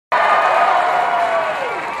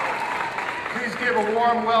a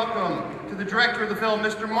warm welcome to the director of the film,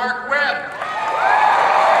 Mr. Mark Webb.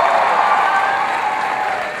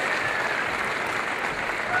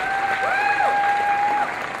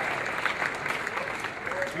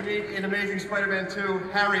 We meet in Amazing Spider-Man 2,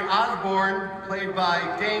 Harry Osborn, played by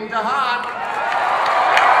Dane DeHaan.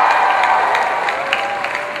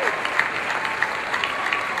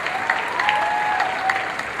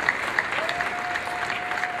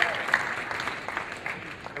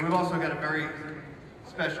 And we've also got a very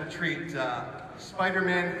special treat.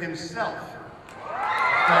 Spider-Man himself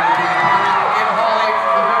going to be in Holly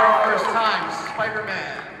for the very first time.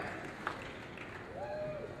 Spider-Man.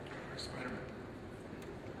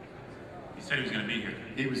 He said he was going to be here.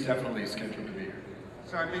 He was definitely scheduled to be here.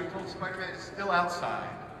 Sorry, I'm being told Spider-Man is still outside.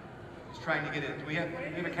 He's trying to get in. Do we have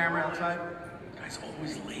a camera outside? Guy's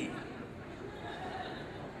always late.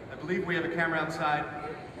 I believe we have a camera outside.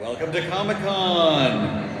 Welcome to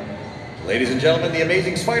Comic-Con! Ladies and gentlemen, the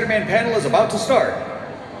Amazing Spider-Man panel is about to start.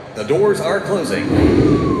 The doors are closing.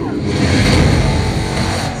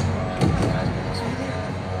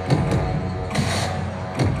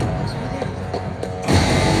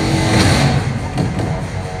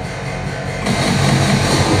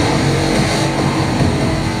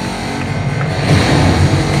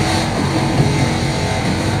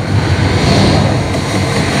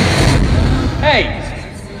 Hey!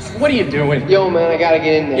 What are you doing? Yo, man, I gotta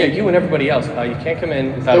get in there. Yeah, you and everybody else. You can't come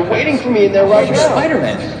in without They're waiting for me in there right You're now.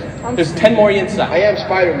 Spider-Man. There's 10 more inside. I am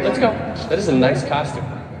Spider-Man. Let's go. That is a nice costume.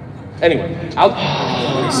 Anyway, I'll... The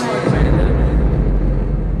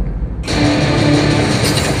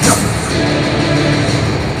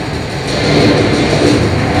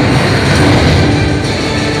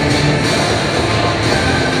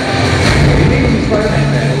Amazing Spider-Man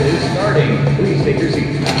panel is starting. Please take your seats.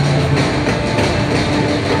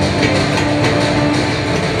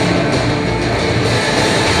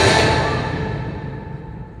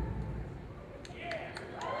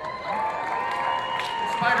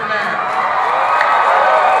 Spider-Man.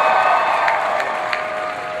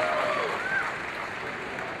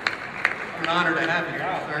 An honor to have you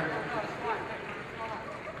here, sir.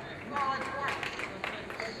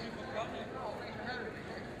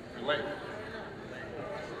 You're late.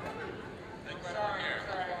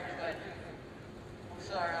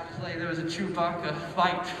 Sorry, I was late. There was a Chewbacca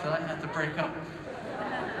fight that I had to break up.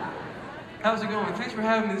 How's it going? Thanks for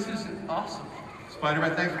having me. This is awesome.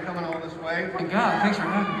 Spider-Man, thanks for coming all this way. My God, thanks for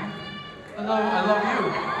having me. I love you.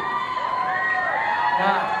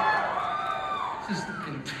 Wow. This is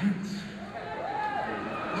intense.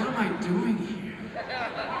 What am I doing here?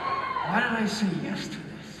 Why did I say yes to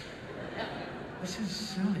this? This is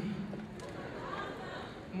silly.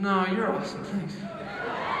 No, you're awesome. Thanks.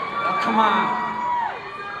 Oh, come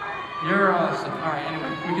on. You're awesome. All right, anyway,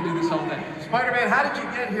 we can do this all day. Spider-Man, how did you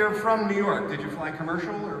get here from New York? Did you fly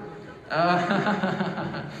commercial or?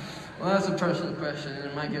 Well, that's a personal question, and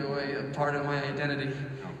it might give away a part of my identity.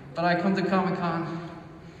 But I come to Comic-Con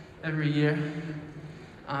every year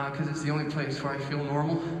because it's the only place where I feel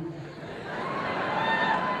normal.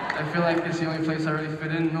 I feel like it's the only place I really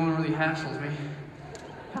fit in. No one really hassles me.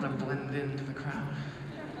 Kind of blend into the crowd.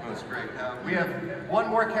 Oh, that's great. We have one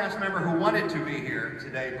more cast member who wanted to be here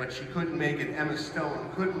today, but she couldn't make it. Emma Stone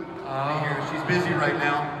couldn't be here. She's busy right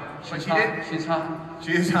now. She's hot. She's hot.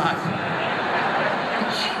 She is hot.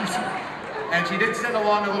 And she did send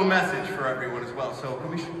along a little message for everyone as well. So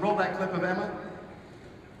can we roll that clip of Emma?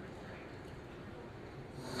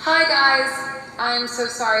 Hi guys, I'm so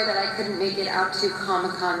sorry that I couldn't make it out to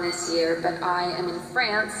Comic-Con this year, but I am in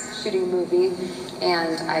France shooting a movie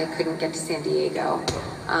and I couldn't get to San Diego.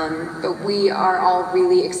 But we are all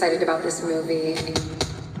really excited about this movie.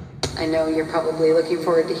 I know you're probably looking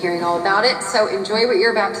forward to hearing all about it, so enjoy what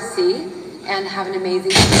you're about to see and have an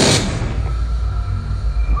amazing